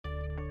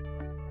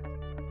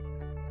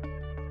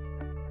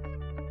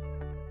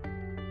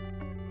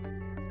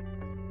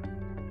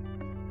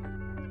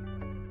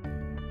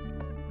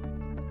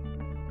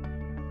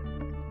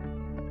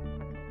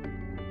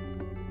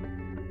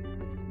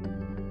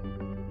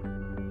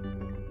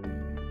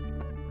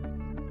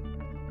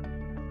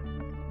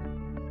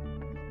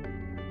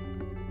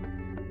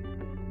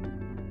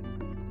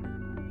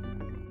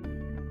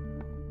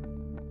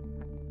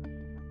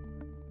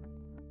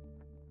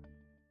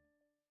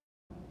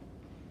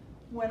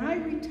when I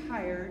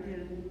retired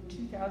in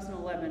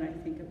 2011,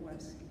 I think it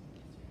was,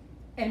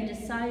 and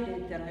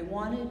decided that I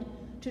wanted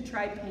to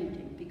try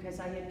painting because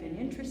I had been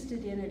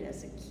interested in it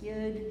as a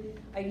kid.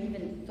 I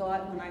even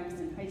thought when I was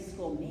in high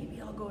school,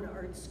 maybe I'll go to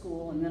art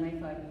school, and then I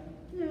thought,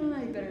 no,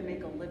 I better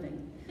make a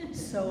living.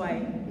 So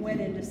I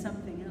went into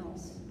something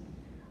else.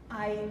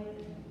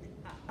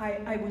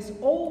 I was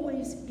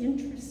always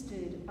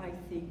interested, I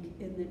think,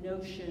 in the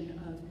notion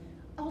of,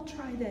 I'll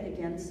try that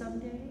again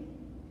someday.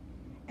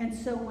 And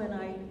so when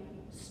I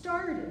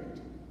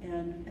started,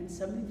 and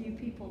some of you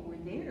people were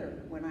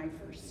there when I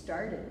first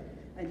started,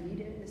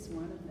 Anita is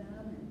one of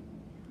them,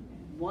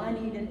 and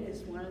Juanita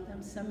is one of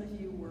them. Some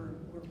of you were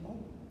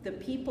the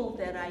people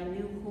that I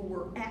knew who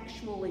were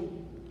actually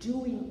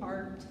doing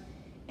art,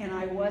 and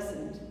I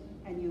wasn't,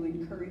 and you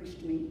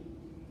encouraged me,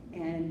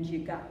 and you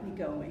got me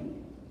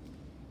going,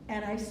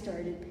 and I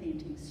started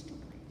painting stories.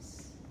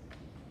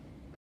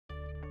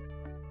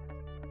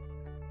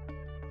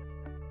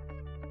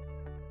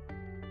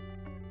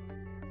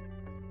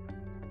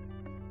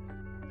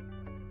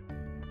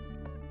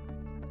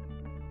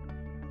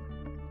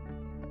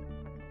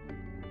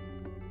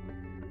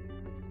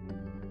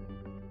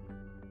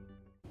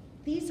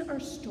 These are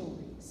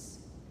stories.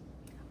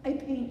 I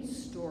paint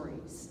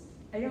stories.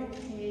 I don't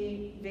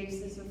paint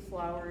vases of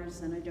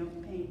flowers, and I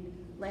don't paint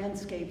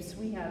landscapes.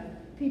 We have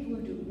people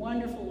who do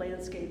wonderful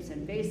landscapes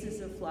and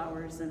vases of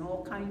flowers and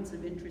all kinds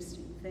of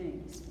interesting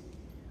things.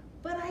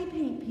 But I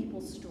paint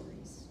people's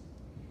stories.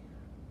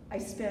 I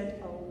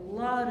spent a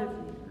lot of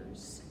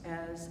years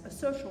as a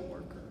social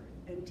worker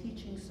and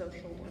teaching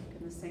social work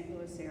in the St.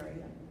 Louis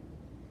area.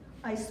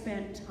 I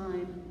spent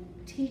time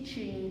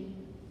teaching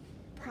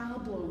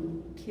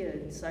problem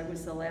kids. I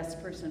was the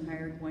last person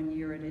hired one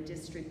year at a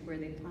district where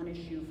they punish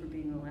you for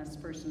being the last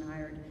person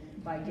hired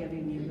by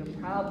giving you the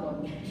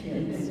problem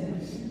kids.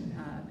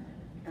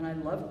 And I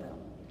loved them.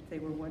 They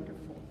were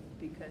wonderful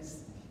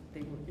because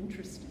they were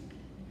interesting.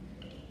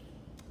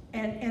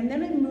 And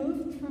then I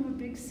moved from a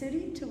big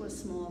city to a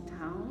small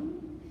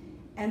town.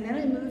 And then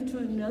I moved to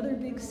another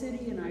big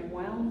city, and I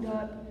wound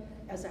up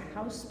as a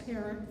house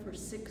parent for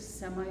 6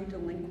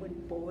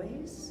 semi-delinquent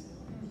boys.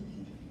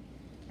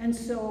 And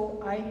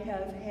so I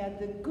have had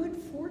the good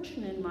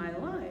fortune in my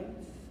life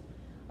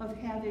of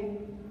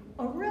having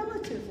a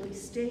relatively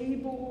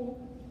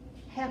stable,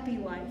 happy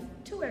life.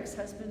 2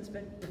 ex-husbands,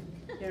 but,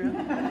 you know.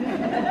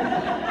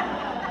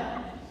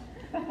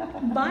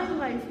 My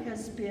life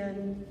has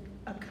been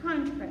a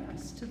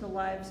contrast to the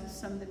lives of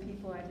some of the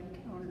people I've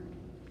encountered.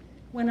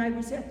 When I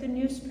was at the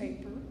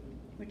newspaper,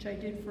 which I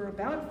did for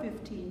about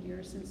 15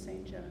 years in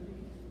St. Genevieve,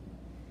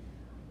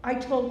 I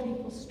told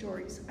people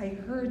stories. I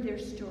heard their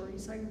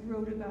stories. I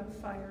wrote about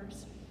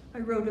fires. I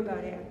wrote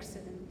about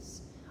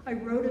accidents. I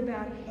wrote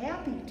about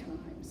happy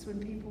times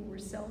when people were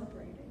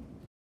celebrating.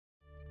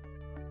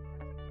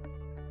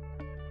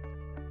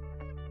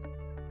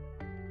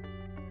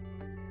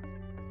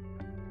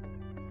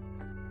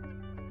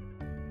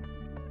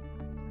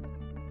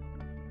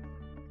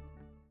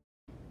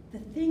 The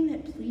thing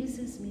that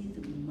pleases me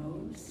the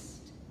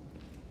most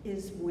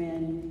is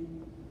when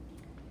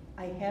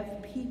I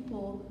have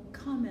people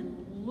come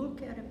and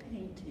look at a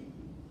painting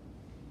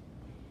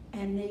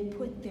and they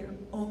put their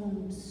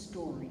own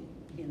story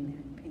in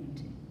that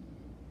painting.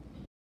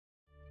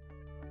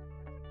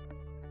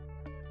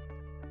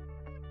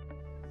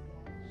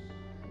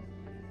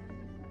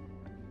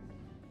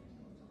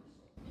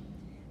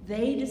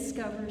 They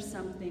discover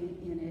something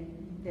in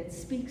it that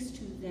speaks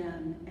to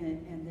them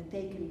and that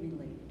they can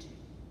relate to.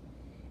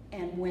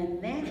 And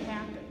when that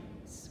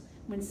happens,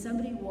 when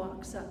somebody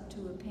walks up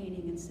to a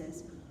painting and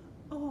says,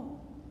 oh,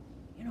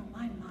 you know,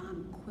 my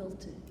mom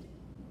quilted.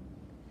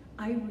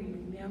 I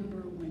remember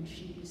when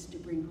she used to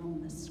bring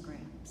home the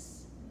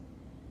scraps.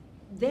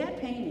 That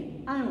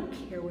painting, I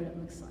don't care what it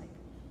looks like,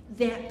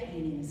 that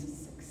painting is a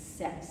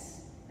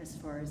success as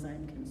far as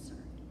I'm concerned,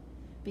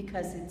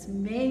 because it's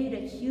made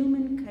a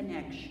human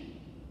connection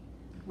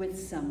with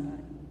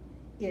somebody.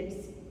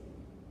 It's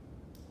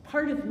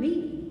part of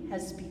me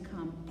has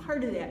become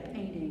part of that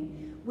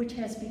painting, which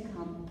has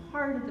become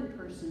part of the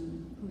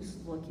person who's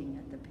looking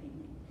at the painting.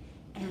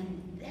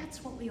 And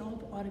that's what we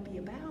all ought to be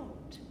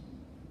about.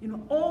 You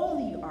know,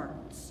 all the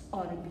arts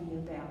ought to be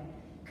about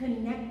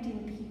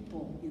connecting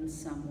people in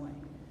some way,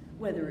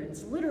 whether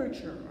it's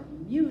literature or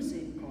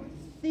music or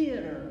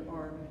theater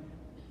or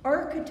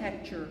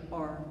architecture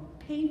or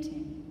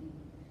painting.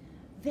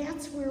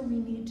 That's where we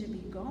need to be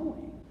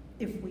going.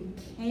 If we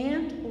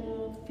can't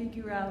all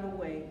figure out a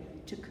way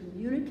to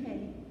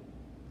communicate,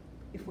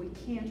 if we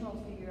can't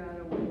all figure out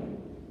a way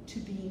to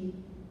be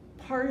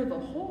part of a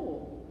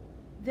whole,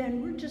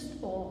 then we're just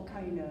all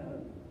kind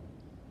of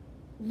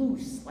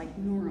loose like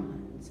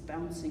neurons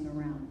bouncing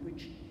around,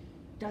 which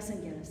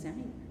doesn't get us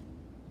anywhere.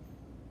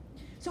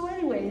 So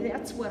anyway,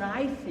 that's what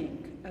I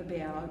think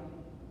about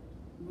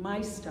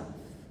my stuff.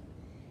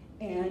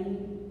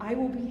 And I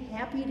will be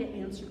happy to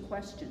answer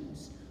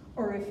questions.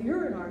 Or if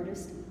you're an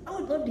artist, I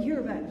would love to hear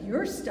about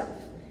your stuff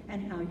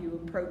and how you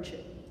approach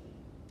it.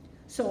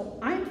 So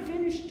I'm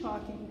finished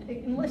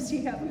talking, unless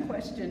you have a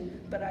question,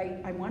 but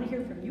I want to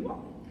hear from you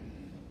all.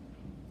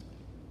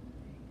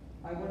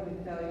 I want to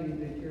tell you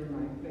that you're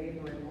my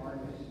favorite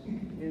artist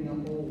in the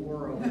whole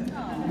world.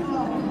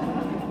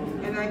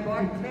 And I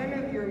bought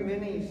 10 of your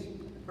minis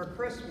for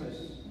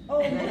Christmas.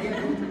 And I gave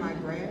them to my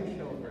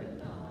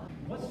grandchildren.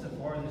 What's the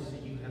farthest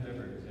that you have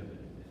ever exhibited?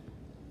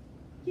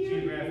 Here.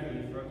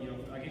 Geographically,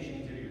 I guess you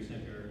consider your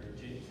center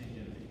St.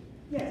 Genevieve.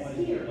 Yes, What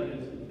is, here. What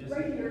is this?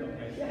 Right here.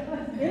 Okay.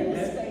 In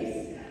the space.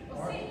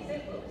 Well, St.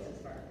 Louis is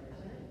far,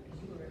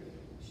 isn't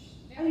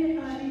it?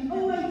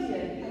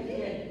 I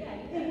did.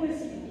 It was,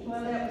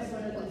 well, that was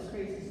one of those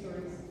crazy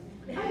stories.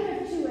 I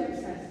have two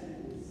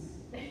ex-husbands.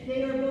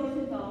 They are both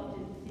involved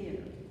in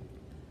theater.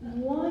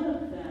 One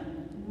of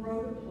them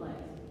wrote a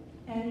play,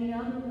 and the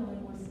other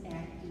one was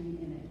acting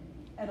in it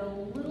at a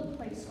little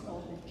place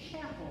called the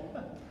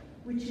Chapel,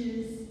 which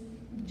is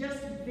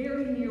just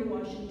very near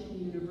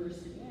Washington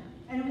University.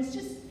 And it was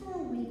just for a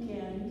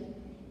weekend,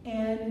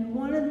 and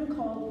one of them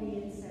called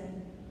me and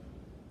said,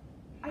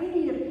 I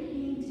need a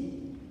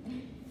painting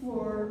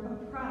for a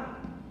prop.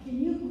 Can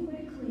you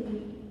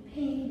quickly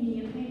paint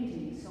me a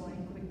painting? So I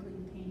quickly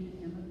painted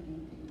him a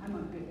painting. I'm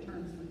on good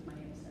terms with my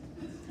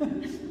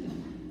ex-husbands,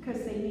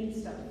 because they need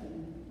stuff,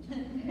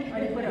 and I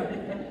put up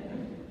with them.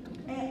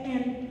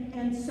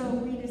 And so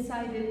we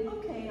decided,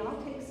 okay,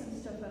 I'll take some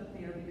stuff up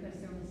there, because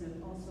there was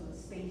also a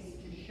space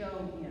to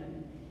show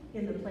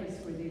in the place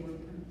where they were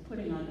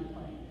putting on the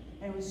play.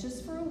 And it was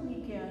just for a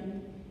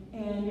weekend,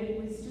 and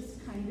it was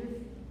just kind of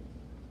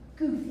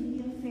goofy,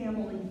 a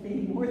family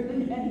thing more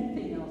than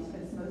anything else,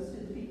 because most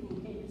of the people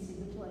who came to see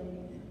the play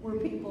were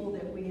people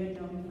that we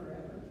had known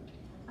forever.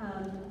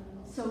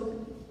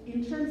 So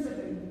in terms of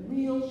a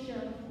real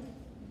show,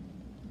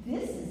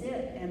 this is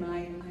it, and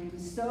I'm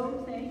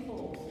so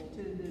thankful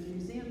to the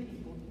museum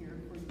people here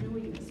for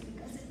doing this,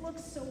 because it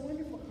looks so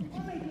wonderful.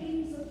 All my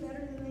paintings look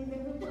better than they've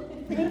ever looked.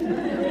 Thank you.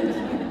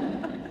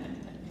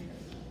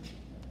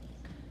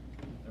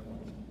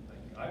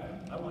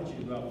 I want you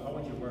to go. I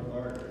want you to work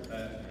harder and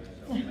faster.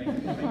 So make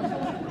such a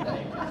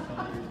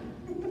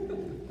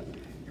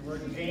Your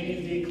work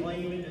gains the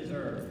acclaim it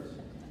deserves.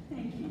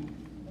 Thank you.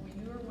 Well,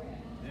 you were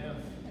wet. Yeah.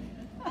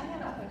 I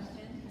have a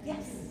question.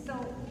 Yes. So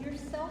you're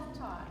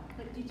self-taught,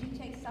 but did you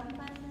take some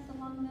classes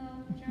along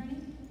the journey?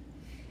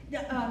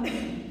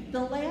 The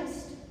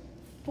last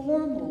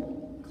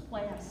formal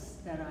class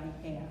that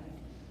I had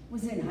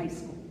was in high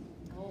school,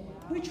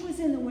 which was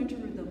in the winter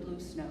of the blue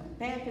snow,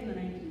 back in the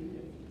 1950s,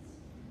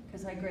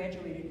 because I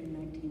graduated in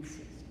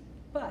 1960.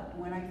 But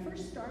when I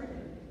first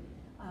started,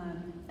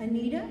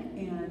 Anita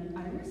and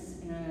Iris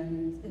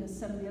and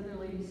some of the other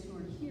ladies who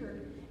are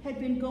here had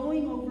been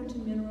going over to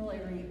Mineral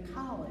Area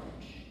College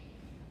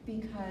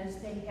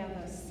because they have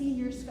a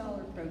senior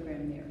scholar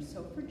program there.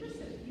 So for just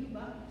a few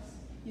bucks,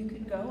 you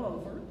could go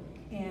over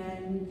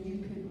and you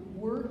could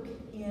work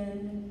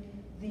in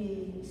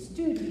the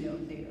studio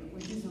there,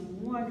 which is a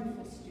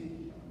wonderful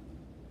studio.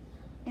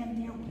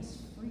 And there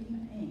was free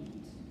paint.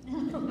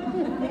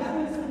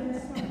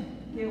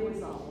 There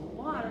was a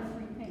lot of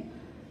free paint.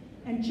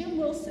 And Jim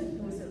Wilson,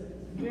 who was a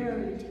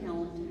very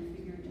talented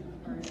figurative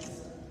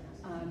artist,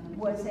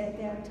 was at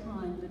that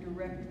time the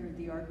director of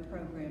the art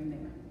program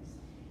there.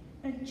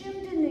 And Jim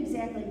didn't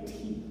exactly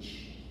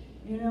teach.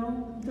 You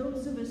know,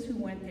 those of us who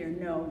went there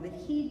know that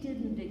he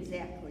didn't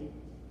exactly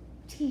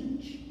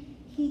teach.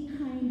 He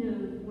kind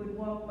of would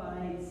walk by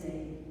and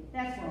say,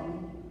 that's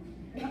wrong.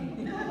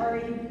 Or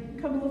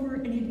he'd come over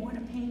and he'd want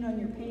to paint on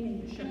your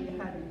painting to show you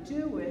how to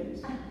do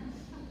it.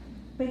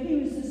 But he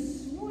was the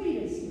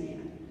sweetest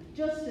man,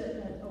 just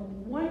a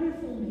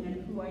wonderful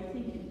man who I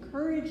think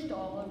encouraged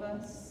all of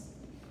us.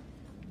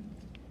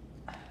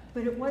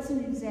 But it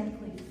wasn't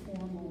exactly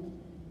formal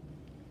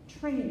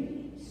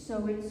training,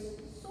 so it's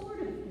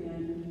sort of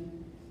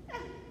been,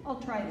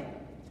 I'll try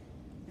that,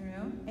 you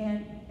know?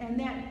 And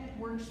that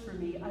works for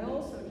me. I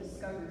also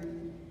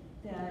discovered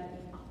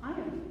that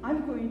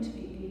I'm going to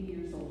be 80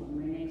 years old on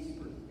my next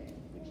birthday,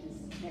 which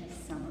is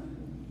next summer.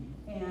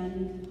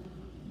 And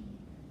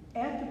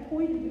at the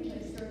point at which I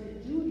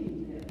started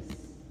doing this,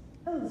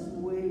 I was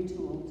way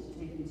too old to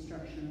take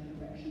instruction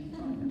or direction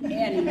from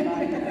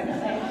anybody.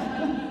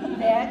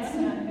 That's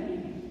not going to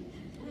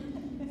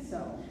happen. So,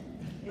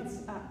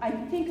 I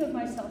think of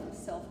myself as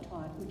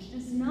self-taught, which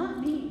does not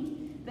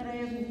mean that I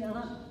have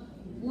not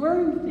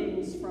learned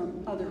things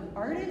from other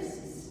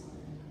artists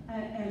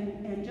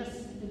and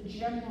just the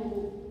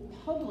general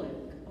public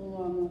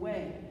along the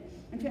way.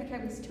 In fact,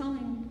 I was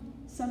telling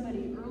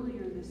somebody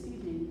earlier this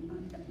evening,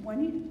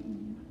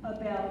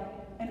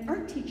 about an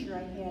art teacher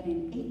I had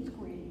in 8th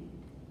grade.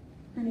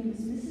 Her name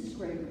was Mrs.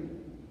 Gregory,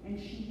 and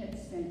she had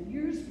spent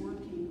years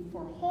working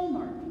for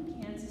Hallmark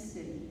in Kansas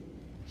City.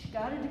 She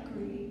got a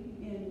degree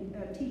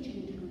a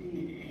teaching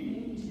degree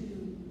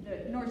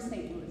into North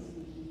St. Louis,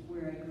 which is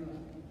where I grew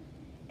up,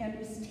 and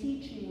was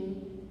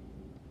teaching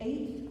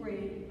 8th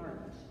grade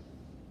art.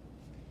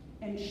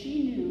 And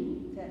she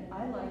knew that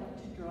I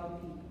liked to draw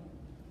people.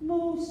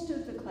 Most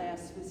of the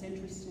class was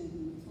interested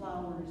in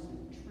flowers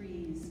and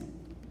trees and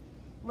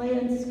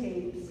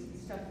landscapes and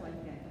stuff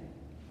like that.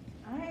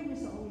 I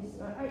was always,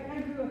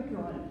 I grew up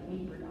drawing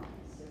paper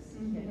dolls as a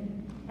kid,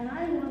 and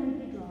I wanted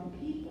to draw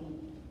people,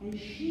 and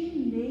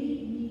she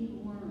made me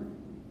learn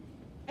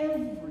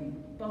every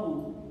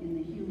bone in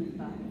the human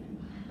body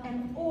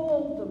and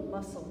all the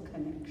muscle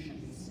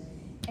connections,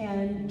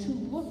 and to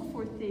look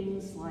for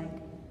things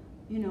like,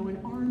 you know, an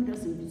arm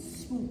doesn't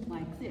swoop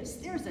like this.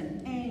 There's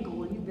an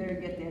angle, and you better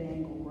get that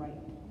angle right.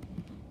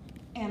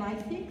 And I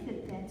think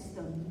that that's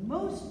the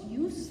most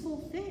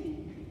useful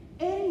thing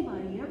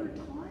anybody ever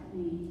taught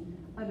me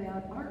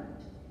about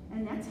art.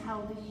 And that's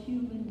how the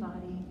human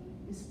body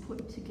is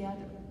put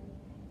together.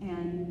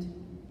 And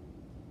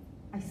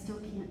I still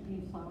can't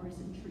paint flowers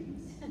and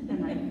trees,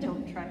 and I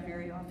don't try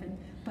very often,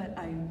 but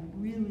I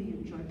really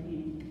enjoy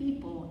painting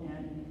people,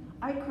 and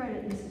I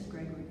credit Mrs.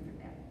 Gregory for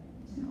that.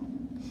 So.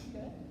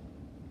 Good.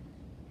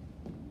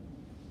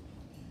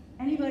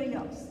 Anybody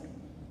else?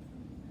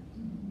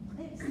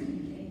 Please.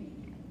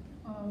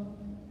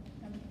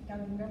 I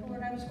remember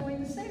what I was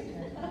going to say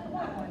there. Come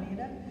on,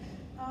 Juanita.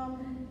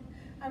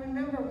 I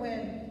remember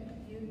when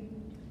you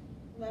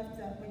left,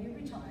 when you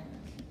retired,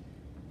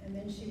 and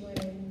then she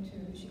went into,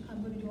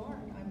 I'm going to do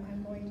art.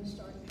 I'm going to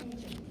start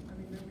painting. I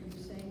remember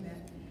you saying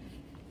that.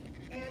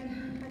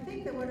 And I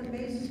think that what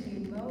amazes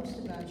me most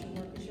about your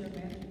work is your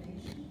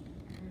imagination.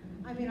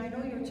 I mean, I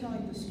know you're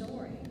telling the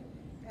story,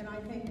 and I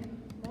think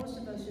most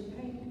of us who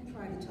paint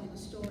try to tell the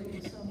story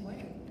in some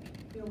way,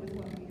 deal with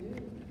what we do.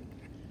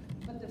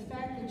 But the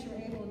fact that you're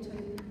able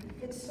to,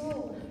 it's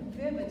so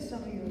vivid,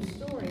 some of your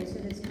stories,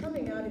 and it's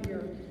coming out of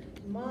your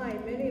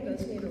mind. Many of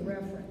us need a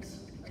reference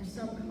of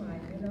some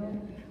kind, you know?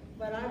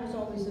 But I was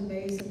always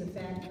amazed at the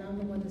fact that I'm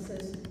the one that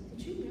says,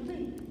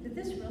 did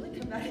this really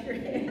come out of your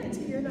head,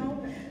 you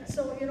know?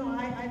 So, you know,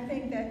 I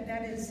think that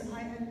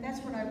that's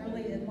what I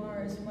really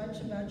admire as much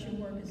about your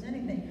work as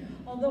anything.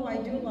 Although I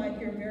do like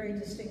your very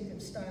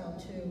distinctive style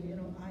too, you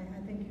know, I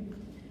think you've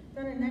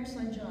done an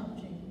excellent job,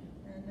 Jean.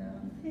 And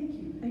Thank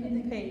you. I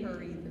didn't pay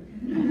her either.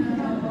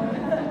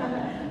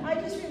 I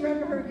just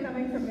remember her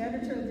coming from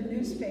editor of the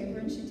newspaper,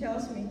 and she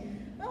tells me,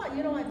 well,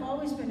 you know, I've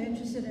always been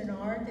interested in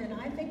art, and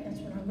I think that's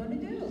what I'm going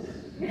to do.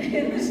 And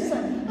it was just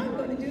like, I'm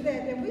going to do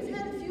that. And we've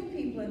had a few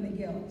people in the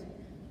Guild.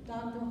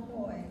 Dr.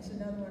 Hoy is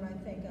another one I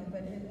think of,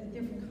 but a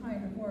different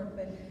kind of work.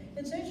 But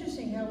it's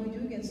interesting how we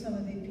do get some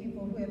of the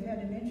people who have had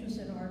an interest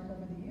in art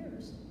over the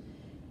years.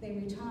 They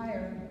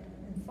retire,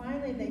 and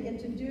finally they get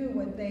to do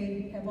what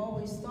they have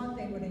always thought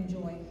they would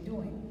enjoy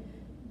doing.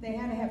 They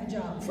had to have a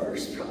job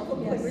first,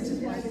 probably, Yes, which is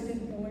why yes. they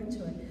didn't go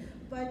into it.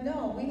 But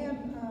no, we have,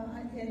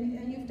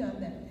 and you've done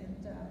that.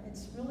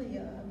 It's really,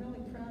 I'm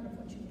really proud of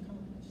what you've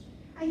accomplished.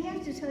 I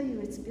have to tell you,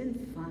 it's been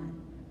fun.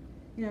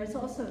 You know,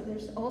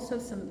 there's also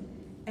some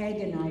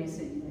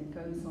agonizing that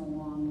goes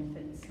along with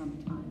it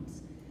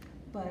sometimes.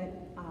 But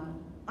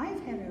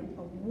I've had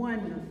a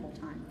wonderful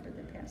time for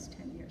the past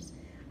 10 years.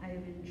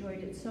 I've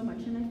enjoyed it so much,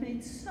 and I've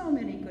made so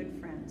many good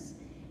friends.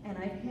 And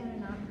I've had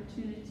an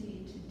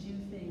opportunity to do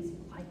things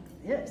like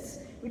this,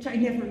 which I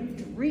never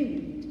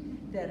dreamed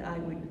that I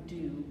would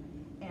do.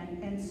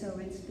 And so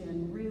it's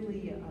been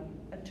really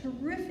a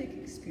terrific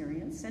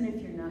experience. And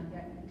if you're not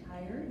yet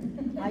retired,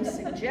 I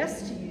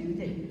suggest to you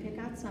that you pick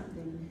out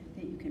something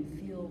that you can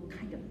feel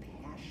kind of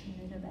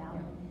passionate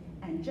about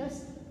and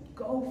just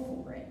go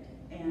for it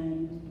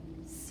and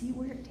see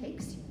where it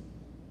takes you.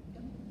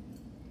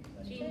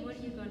 Jean, what are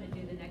you going to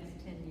do the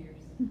next 10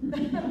 years?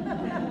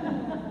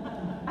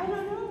 I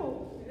don't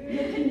know.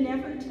 You can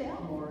never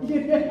tell.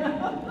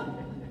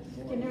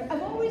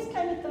 I've always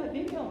kind of thought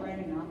maybe I'll write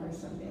a novel or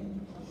something.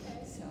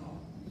 So,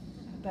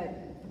 but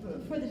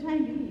for the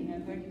time being,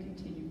 I'm going to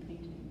continue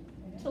painting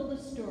until the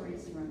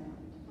stories run out.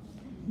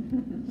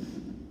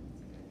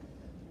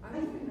 I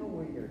want to know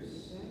where your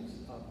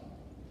sense of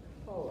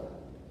color,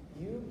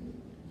 your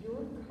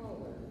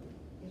color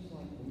is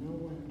like no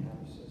one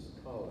else's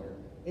color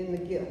in the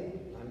Guild.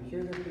 I'm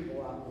sure there are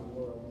people out in the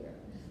world there,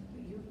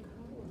 but your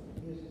color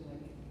is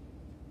like,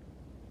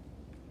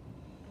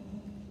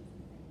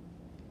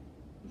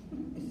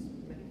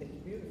 it's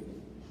beautiful.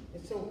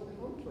 It's so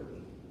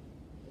comforting.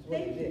 Is what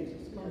it is.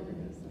 It's comforting.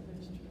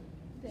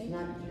 It's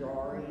not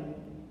jarring.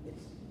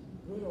 It's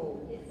good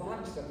old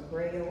box of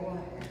Crayola.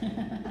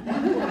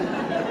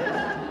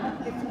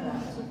 It's a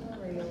box of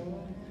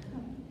Crayola.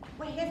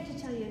 Well, I have to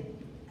tell you,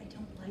 I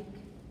don't like,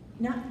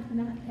 not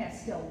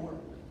pastel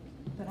work,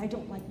 but I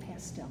don't like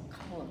pastel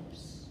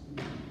colors.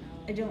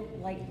 I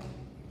don't like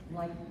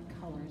light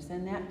colors,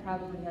 and that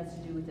probably has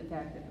to do with the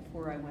fact that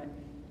before I went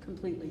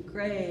completely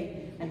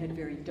gray, I had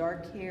very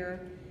dark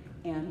hair,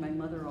 and my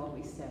mother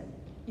always said,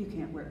 you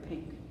can't wear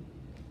pink.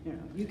 You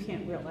know, you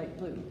can't wear light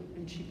blue.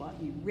 And she bought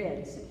me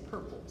reds and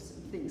purples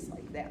and things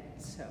like that.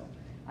 So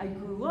I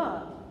grew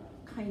up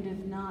kind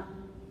of not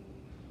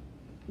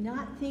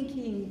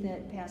thinking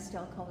that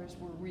pastel colors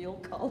were real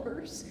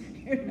colors.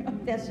 You know,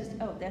 that's just,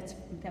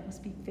 that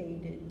must be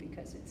faded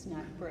because it's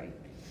not bright.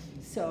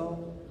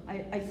 So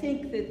I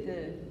think that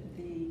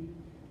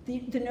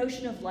the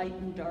notion of light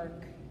and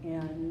dark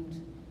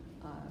and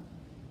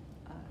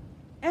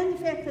the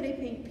fact that I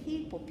paint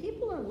people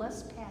are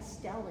less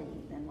pastel-y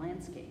than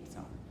landscapes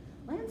are.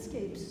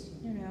 Landscapes,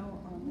 you know,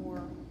 are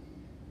more,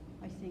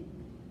 I think,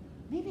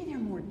 maybe they're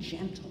more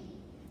gentle.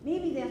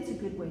 Maybe that's a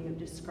good way of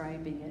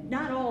describing it.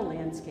 Not all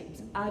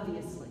landscapes,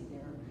 obviously.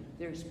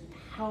 There's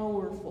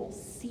powerful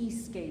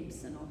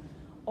seascapes and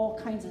all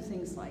kinds of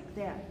things like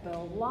that. But a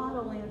lot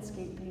of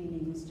landscape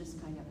painting is just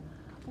kind of,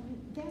 oh,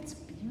 that's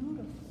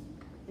beautiful.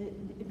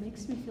 It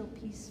makes me feel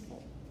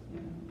peaceful, you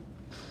know.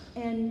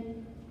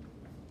 And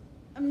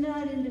I'm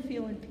not into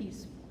feeling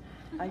peaceful.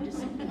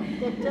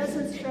 That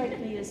doesn't strike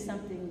me as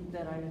something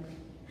that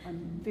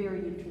I'm very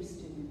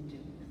interested in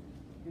doing,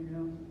 you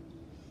know.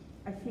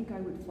 I think I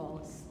would fall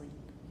asleep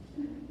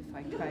if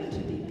I tried to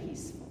be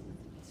peaceful.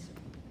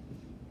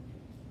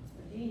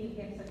 Gene,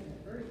 you have such an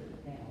earthy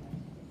talent.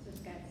 It's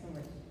just got so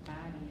much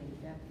body and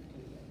depth to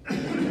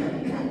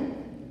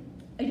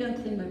it. I don't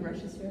clean my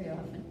brushes very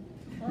often.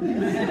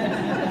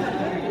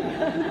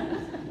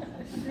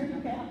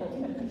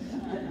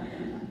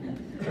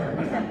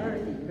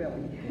 Earthy,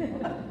 really.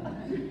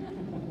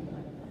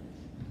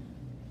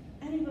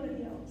 Anybody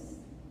else?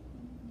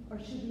 Or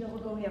should we all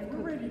go have cookies?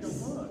 We're ready to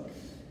look.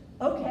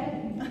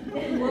 Okay.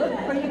 Look,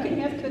 or you can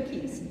have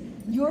cookies.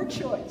 Your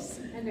choice.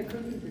 And the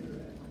cookies are good.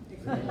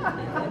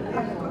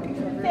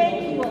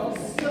 Thank you all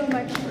so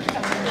much for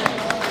coming.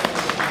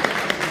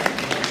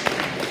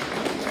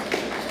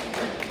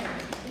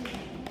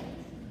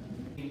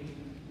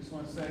 Just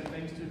want to say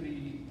thanks to the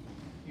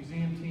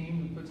museum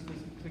team who puts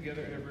this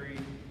together every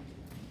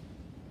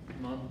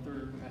month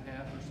or a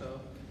half or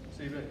so.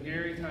 So you've got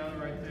Gary Tyler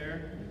right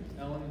there,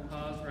 Ellen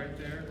Haas right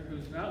there.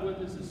 Who's not with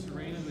us is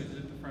Serena, who's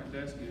at the front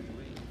desk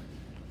usually.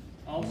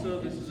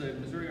 Also, this is a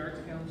Missouri Arts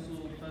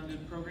Council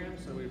funded program,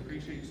 so we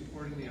appreciate you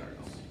supporting the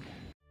arts.